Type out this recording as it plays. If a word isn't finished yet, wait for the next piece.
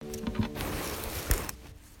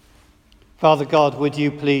Father God, would you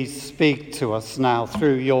please speak to us now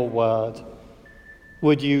through your word?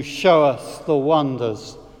 Would you show us the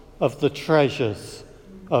wonders of the treasures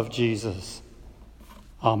of Jesus?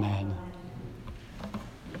 Amen.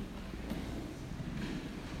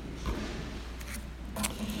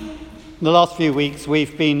 In the last few weeks,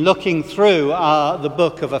 we've been looking through the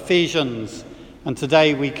book of Ephesians, and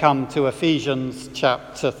today we come to Ephesians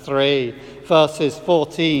chapter 3, verses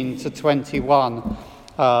 14 to 21,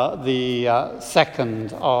 the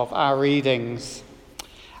second of our readings.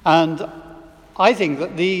 And I think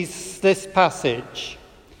that this passage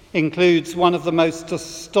includes one of the most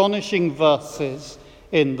astonishing verses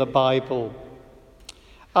in the Bible.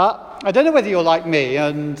 I don't know whether you're like me,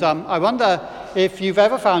 and I wonder if you've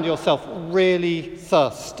ever found yourself really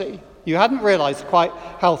thirsty. You hadn't realized quite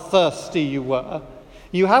how thirsty you were.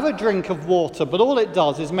 You have a drink of water, but all it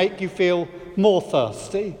does is make you feel more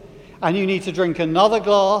thirsty. And you need to drink another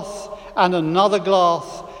glass, and another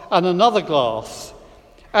glass, and another glass.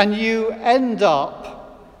 And you end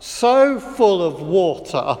up so full of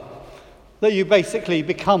water that you basically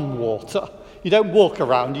become water. You don't walk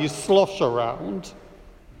around, you slosh around.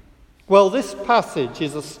 Well, this passage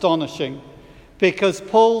is astonishing because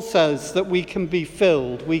Paul says that we can be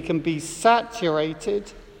filled, we can be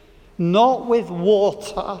saturated, not with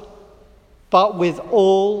water, but with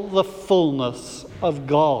all the fullness of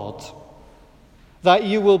God. That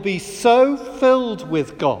you will be so filled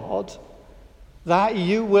with God that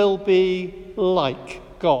you will be like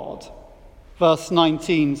God. Verse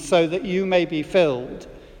 19, so that you may be filled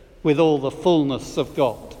with all the fullness of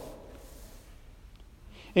God.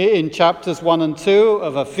 In chapters 1 and 2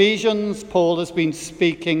 of Ephesians, Paul has been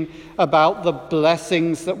speaking about the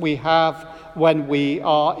blessings that we have when we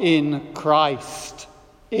are in Christ.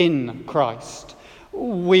 In Christ.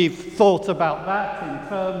 We've thought about that in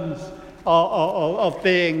terms of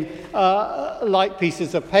being like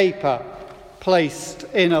pieces of paper placed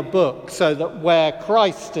in a book so that where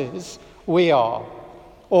Christ is, we are.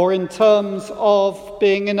 Or in terms of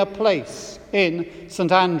being in a place in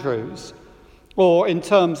St. Andrews. Or in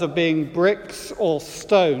terms of being bricks or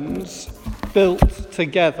stones built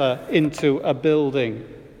together into a building.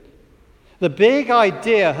 The big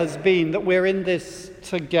idea has been that we're in this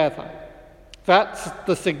together. That's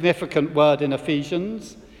the significant word in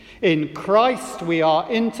Ephesians. In Christ we are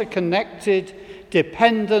interconnected,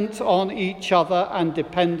 dependent on each other and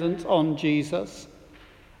dependent on Jesus.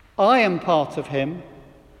 I am part of him,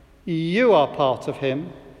 you are part of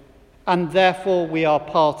him, and therefore we are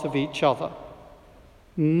part of each other.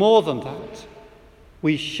 More than that,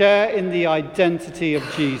 we share in the identity of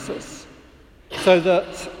Jesus, so that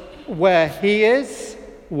where he is,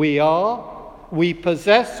 we are. We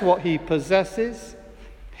possess what he possesses.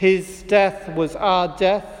 His death was our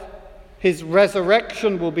death. His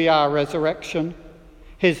resurrection will be our resurrection.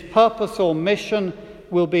 His purpose or mission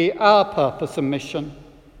will be our purpose and mission.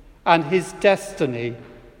 And his destiny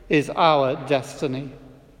is our destiny.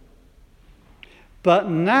 But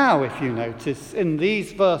now, if you notice, in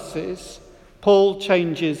these verses, Paul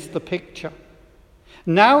changes the picture.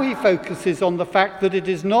 Now he focuses on the fact that it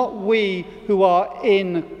is not we who are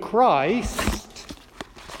in Christ,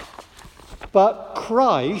 but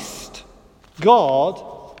Christ, God,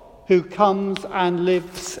 who comes and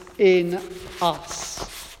lives in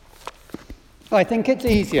us. I think it's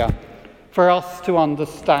easier for us to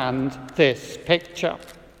understand this picture.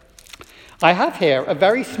 I have here a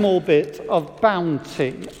very small bit of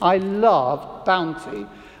Bounty. I love Bounty.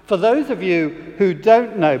 For those of you who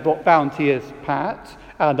don't know what Bounty is, Pat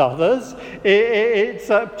and others, it's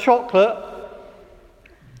a chocolate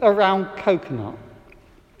around coconut.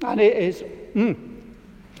 And it is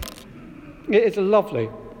lovely.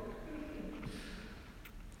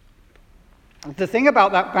 The thing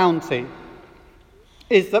about that Bounty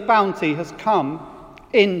is that Bounty has come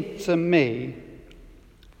into me.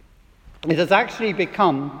 It has actually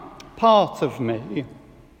become part of me.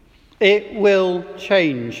 It will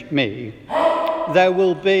change me. There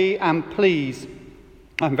will be, and please,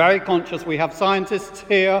 I'm very conscious we have scientists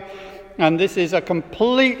here, and this is a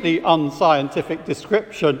completely unscientific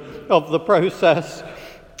description of the process,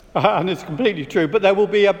 and it's completely true, but there will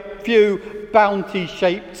be a few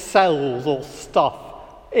bounty-shaped cells or stuff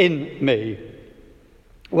in me.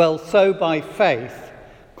 Well, so by faith,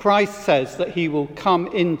 Christ says that he will come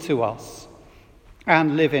into us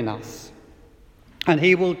and live in us. And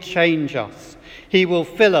he will change us. He will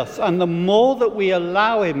fill us. And the more that we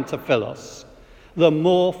allow him to fill us, the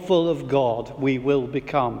more full of God we will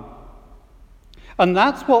become. And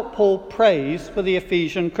that's what Paul prays for the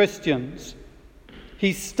Ephesian Christians.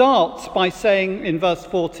 He starts by saying in verse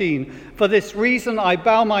 14, "For this reason I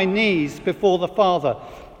bow my knees before the Father,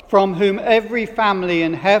 from whom every family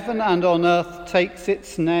in heaven and on earth takes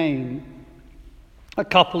its name." A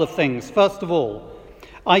couple of things. First of all,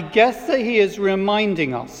 I guess that he is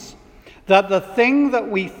reminding us that the thing that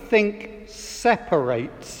we think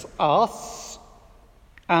separates us,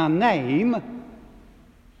 our name,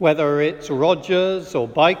 whether it's Rogers or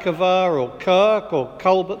Bykova or Kirk or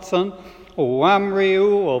Culbertson or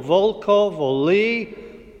Wamriu or Volkov or Lee,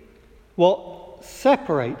 what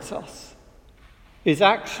separates us is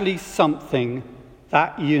actually something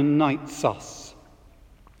that unites us.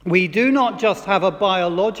 We do not just have a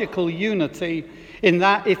biological unity in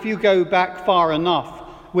that if you go back far enough,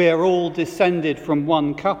 we're all descended from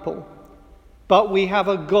one couple, but we have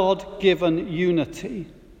a God-given unity.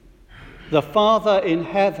 The Father in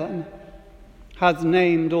heaven has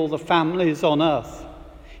named all the families on earth.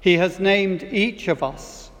 He has named each of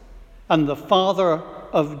us, and the Father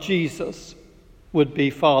of Jesus would be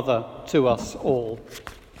Father to us all.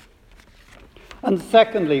 And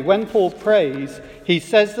secondly, when Paul prays, he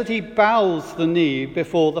says that he bows the knee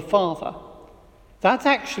before the Father. That's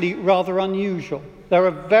actually rather unusual. There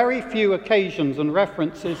are very few occasions and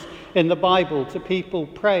references in the Bible to people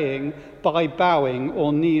praying by bowing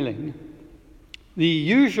or kneeling. The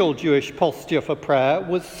usual Jewish posture for prayer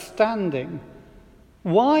was standing.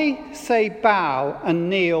 Why say bow and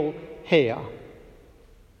kneel here?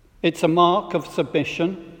 It's a mark of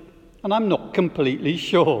submission, and I'm not completely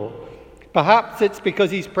sure. Perhaps it's because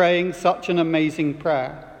he's praying such an amazing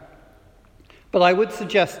prayer. But I would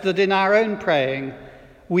suggest that in our own praying,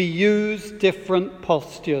 we use different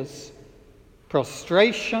postures: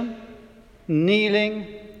 prostration, kneeling,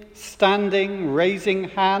 standing, raising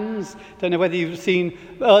hands. Don't know whether you've seen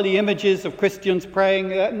early images of Christians praying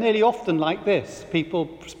nearly often like this, people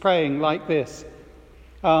praying like this,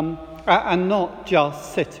 and not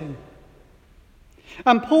just sitting.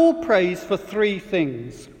 And Paul prays for three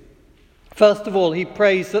things. First of all, he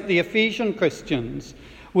prays that the Ephesian Christians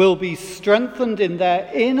will be strengthened in their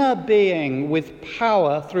inner being with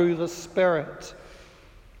power through the Spirit.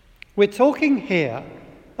 We're talking here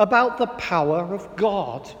about the power of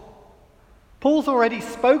God. Paul's already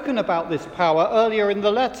spoken about this power earlier in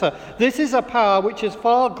the letter. This is a power which is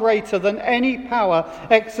far greater than any power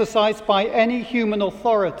exercised by any human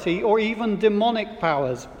authority or even demonic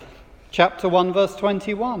powers. Chapter 1, verse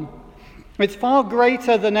 21. It's far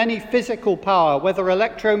greater than any physical power, whether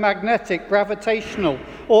electromagnetic, gravitational,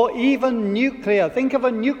 or even nuclear. Think of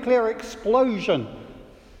a nuclear explosion.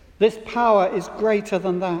 This power is greater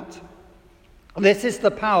than that. This is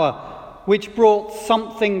the power which brought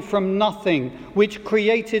something from nothing, which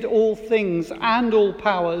created all things and all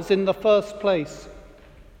powers in the first place.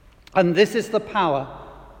 And this is the power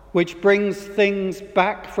which brings things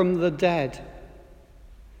back from the dead.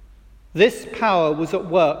 This power was at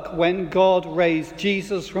work when God raised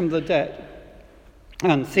Jesus from the dead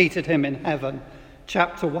and seated him in heaven.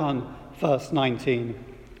 Chapter 1, verse 19.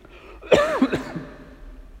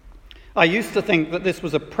 I used to think that this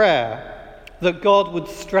was a prayer, that God would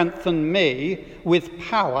strengthen me with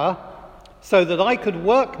power so that I could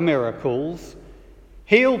work miracles,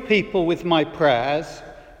 heal people with my prayers,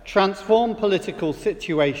 transform political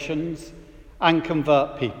situations, and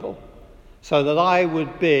convert people, so that I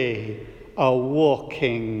would be a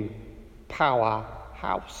walking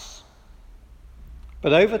powerhouse.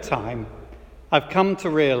 But over time, I've come to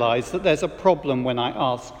realize that there's a problem when I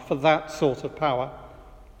ask for that sort of power.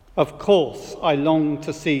 Of course, I long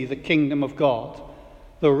to see the kingdom of God,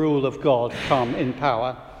 the rule of God, come in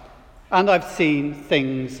power. And I've seen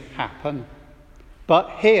things happen. But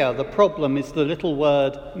here, the problem is the little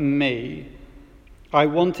word me. I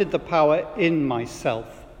wanted the power in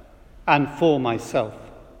myself and for myself.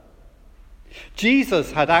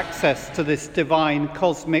 Jesus had access to this divine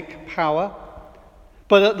cosmic power,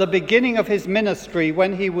 but at the beginning of his ministry,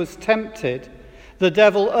 when he was tempted, the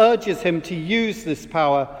devil urges him to use this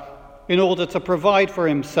power in order to provide for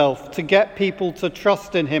himself, to get people to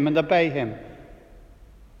trust in him and obey him.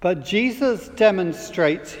 But Jesus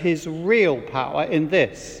demonstrates his real power in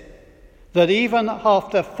this, that even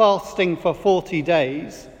after fasting for 40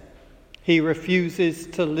 days, he refuses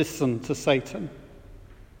to listen to Satan.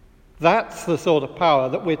 That's the sort of power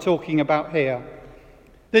that we're talking about here.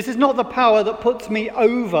 This is not the power that puts me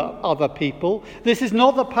over other people. This is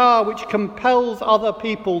not the power which compels other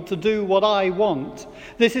people to do what I want.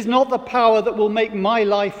 This is not the power that will make my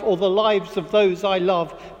life or the lives of those I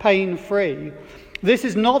love pain-free. This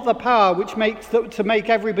is not the power which makes to make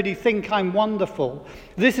everybody think I'm wonderful.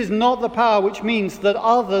 This is not the power which means that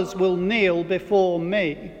others will kneel before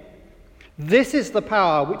me. This is the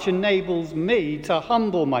power which enables me to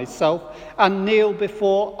humble myself and kneel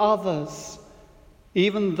before others,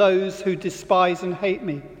 even those who despise and hate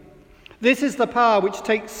me. This is the power which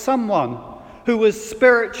takes someone who was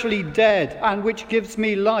spiritually dead and which gives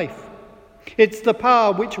me life. It's the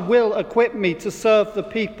power which will equip me to serve the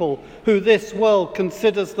people who this world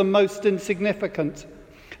considers the most insignificant,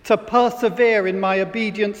 to persevere in my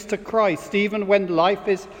obedience to Christ even when life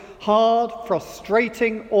is hard,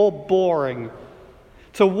 frustrating, or boring,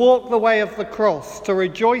 to walk the way of the cross, to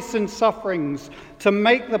rejoice in sufferings, to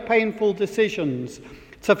make the painful decisions,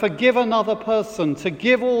 to forgive another person, to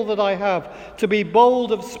give all that I have, to be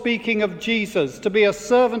bold of speaking of Jesus, to be a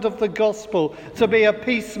servant of the gospel, to be a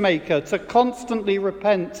peacemaker, to constantly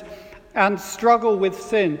repent and struggle with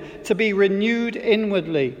sin, to be renewed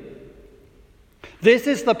inwardly. This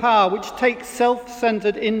is the power which takes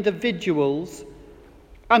self-centered individuals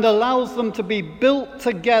and allows them to be built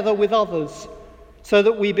together with others so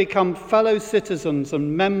that we become fellow citizens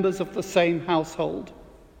and members of the same household.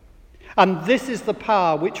 And this is the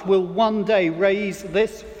power which will one day raise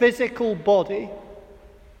this physical body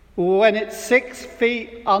when it's 6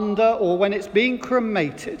 feet under or when it's being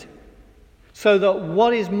cremated, so that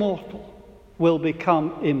what is mortal will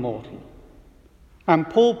become immortal. And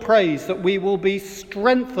Paul prays that we will be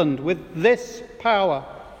strengthened with this power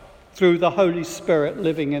through the Holy Spirit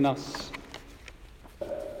living in us.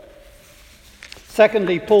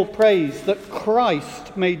 Secondly, Paul prays that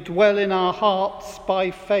Christ may dwell in our hearts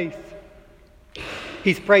by faith.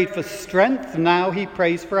 He's prayed for strength, now he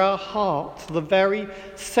prays for our heart, the very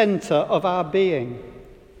centre of our being.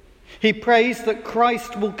 He prays that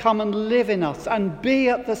Christ will come and live in us and be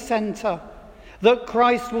at the centre, that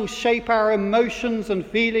Christ will shape our emotions and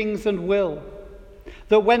feelings and will,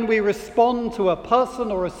 that when we respond to a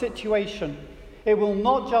person or a situation, it will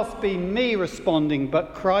not just be me responding,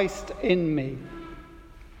 but Christ in me.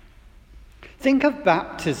 Think of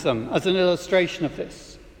baptism as an illustration of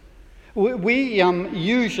this. We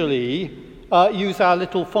usually use our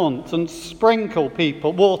little font and sprinkle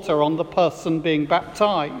water on the person being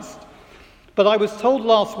baptized. But I was told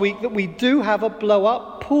last week that we do have a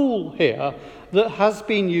blow-up pool here that has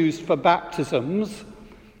been used for baptisms.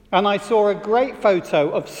 And I saw a great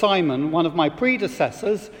photo of Simon, one of my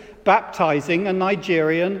predecessors, baptizing a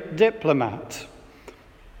Nigerian diplomat.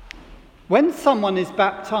 When someone is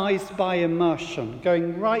baptized by immersion,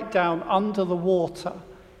 going right down under the water,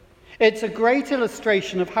 it's a great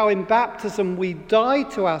illustration of how in baptism we die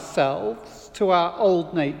to ourselves, to our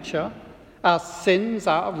old nature, our sins,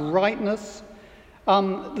 our rightness,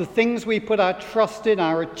 the things we put our trust in,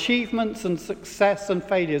 our achievements and success and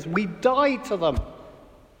failures. We die to them.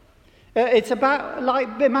 It's about,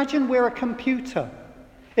 imagine we're a computer.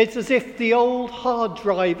 It's as if the old hard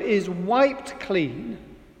drive is wiped clean.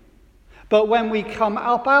 But when we come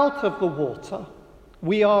up out of the water,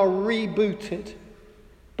 we are rebooted.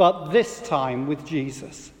 But this time with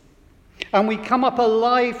Jesus. And we come up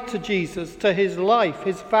alive to Jesus, to his life,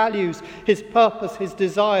 his values, his purpose, his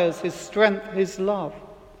desires, his strength, his love.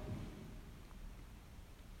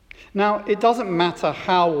 Now, it doesn't matter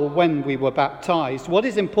how or when we were baptized. What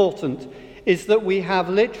is important is that we have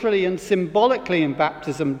literally and symbolically in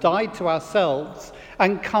baptism died to ourselves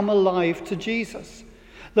and come alive to Jesus.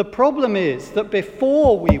 The problem is that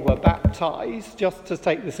before we were baptized, just to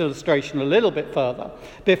take this illustration a little bit further,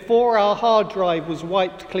 before our hard drive was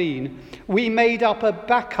wiped clean, we made up a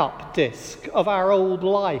backup disk of our old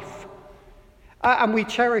life. And we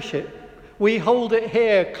cherish it. We hold it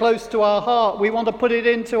here close to our heart. We want to put it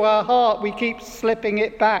into our heart. We keep slipping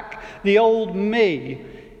it back, the old me,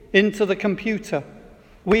 into the computer.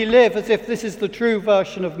 We live as if this is the true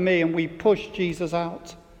version of me, and we push Jesus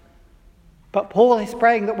out. But Paul is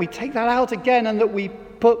praying that we take that out again and that we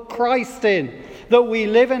put Christ in, that we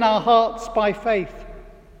live in our hearts by faith.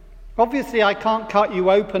 Obviously, I can't cut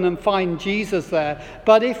you open and find Jesus there,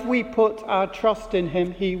 but if we put our trust in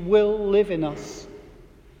him, he will live in us.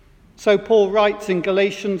 So Paul writes in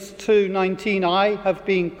Galatians 2:19, I have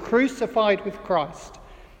been crucified with Christ.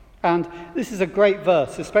 And this is a great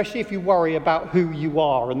verse, especially if you worry about who you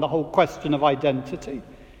are and the whole question of identity.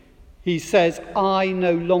 He says, I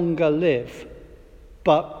no longer live,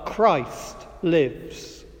 but Christ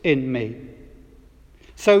lives in me.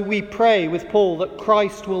 So we pray with Paul that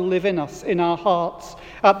Christ will live in us, in our hearts,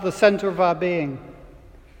 at the center of our being.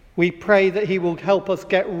 We pray that he will help us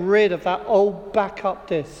get rid of that old backup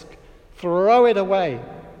disk, throw it away,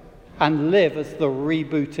 and live as the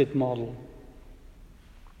rebooted model.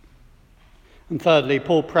 And thirdly,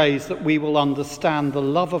 Paul prays that we will understand the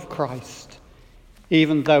love of Christ,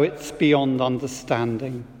 even though it's beyond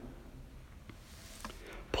understanding.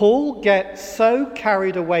 Paul gets so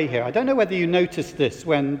carried away here. I don't know whether you noticed this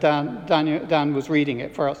when Dan was reading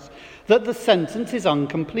it for us, that the sentence is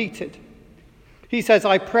uncompleted. He says,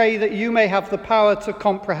 I pray that you may have the power to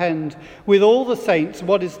comprehend with all the saints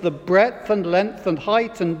what is the breadth and length and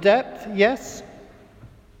height and depth. Yes,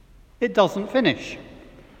 it doesn't finish.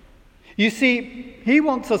 You see, he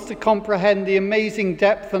wants us to comprehend the amazing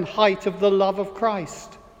depth and height of the love of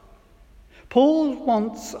Christ. Paul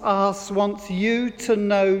wants you to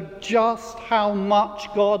know just how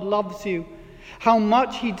much God loves you, how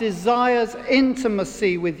much he desires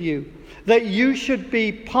intimacy with you, that you should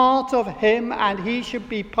be part of him and he should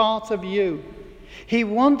be part of you. He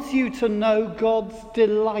wants you to know God's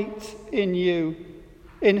delight in you,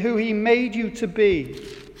 in who he made you to be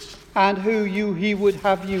and who he would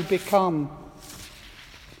have you become.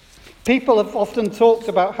 People have often talked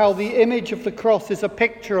about how the image of the cross is a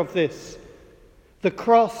picture of this. The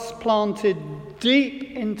cross planted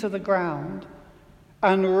deep into the ground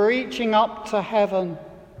and reaching up to heaven.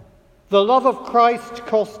 The love of Christ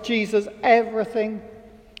cost Jesus everything,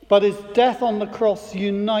 but his death on the cross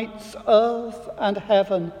unites earth and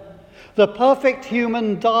heaven. The perfect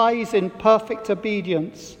human dies in perfect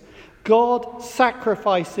obedience. God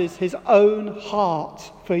sacrifices his own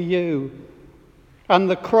heart for you. And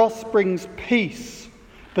the cross brings peace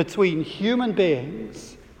between human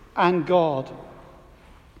beings and God.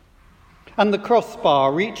 And the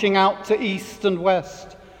crossbar reaching out to east and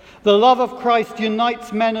west. The love of Christ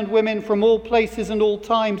unites men and women from all places and all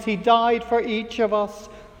times. He died for each of us.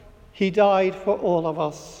 He died for all of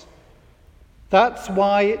us. That's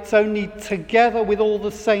why it's only together with all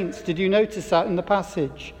the saints, did you notice that in the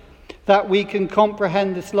passage, that we can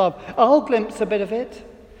comprehend this love. I'll glimpse a bit of it.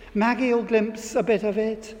 Maggie will glimpse a bit of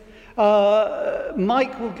it.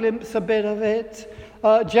 Mike will glimpse a bit of it.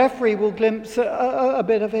 Jeffrey will glimpse a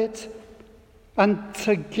bit of it. And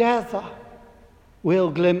together we'll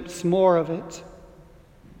glimpse more of it.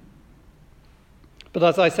 But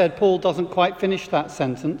as I said, Paul doesn't quite finish that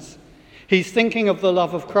sentence. He's thinking of the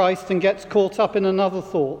love of Christ and gets caught up in another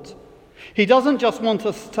thought. He doesn't just want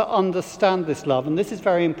us to understand this love, and this is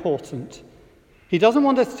very important. He doesn't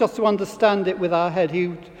want us just to understand it with our head.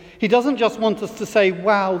 He doesn't just want us to say,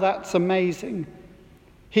 wow, that's amazing.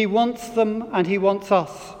 He wants them and he wants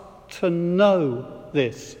us to know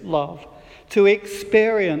this love, to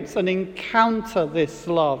experience and encounter this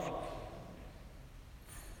love.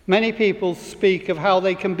 Many people speak of how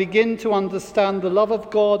they can begin to understand the love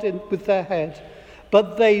of God with their head,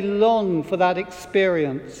 but they long for that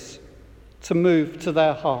experience to move to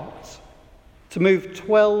their hearts, to move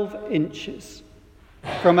 12 inches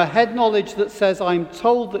from a head knowledge that says, I'm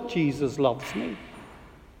told that Jesus loves me,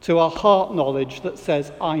 to a heart knowledge that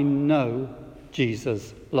says, I know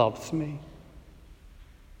Jesus loves me.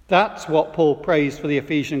 That's what Paul prays for the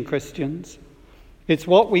Ephesian Christians. It's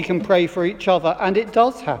what we can pray for each other, and it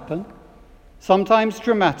does happen. Sometimes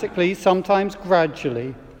dramatically, sometimes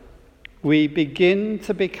gradually. We begin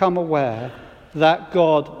to become aware that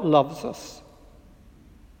God loves us.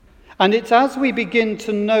 And it's as we begin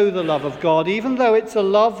to know the love of God, even though it's a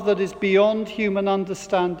love that is beyond human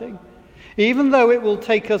understanding, even though it will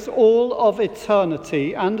take us all of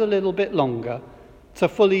eternity and a little bit longer to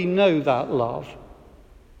fully know that love,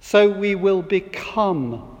 so we will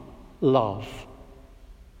become love.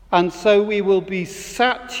 And so we will be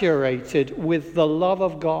saturated with the love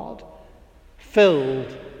of God,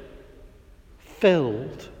 filled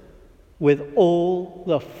with all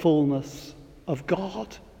the fullness of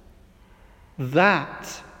God.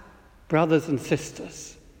 That, brothers and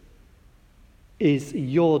sisters, is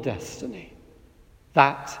your destiny.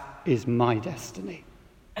 That is my destiny.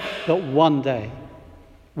 That one day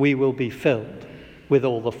we will be filled with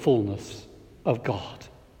all the fullness of God.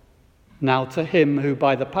 Now to him who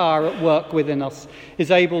by the power at work within us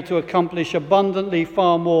is able to accomplish abundantly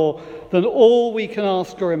far more than all we can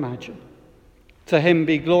ask or imagine. To him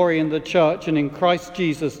be glory in the church and in Christ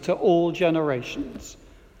Jesus to all generations,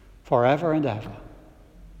 forever and ever.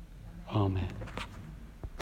 Amen.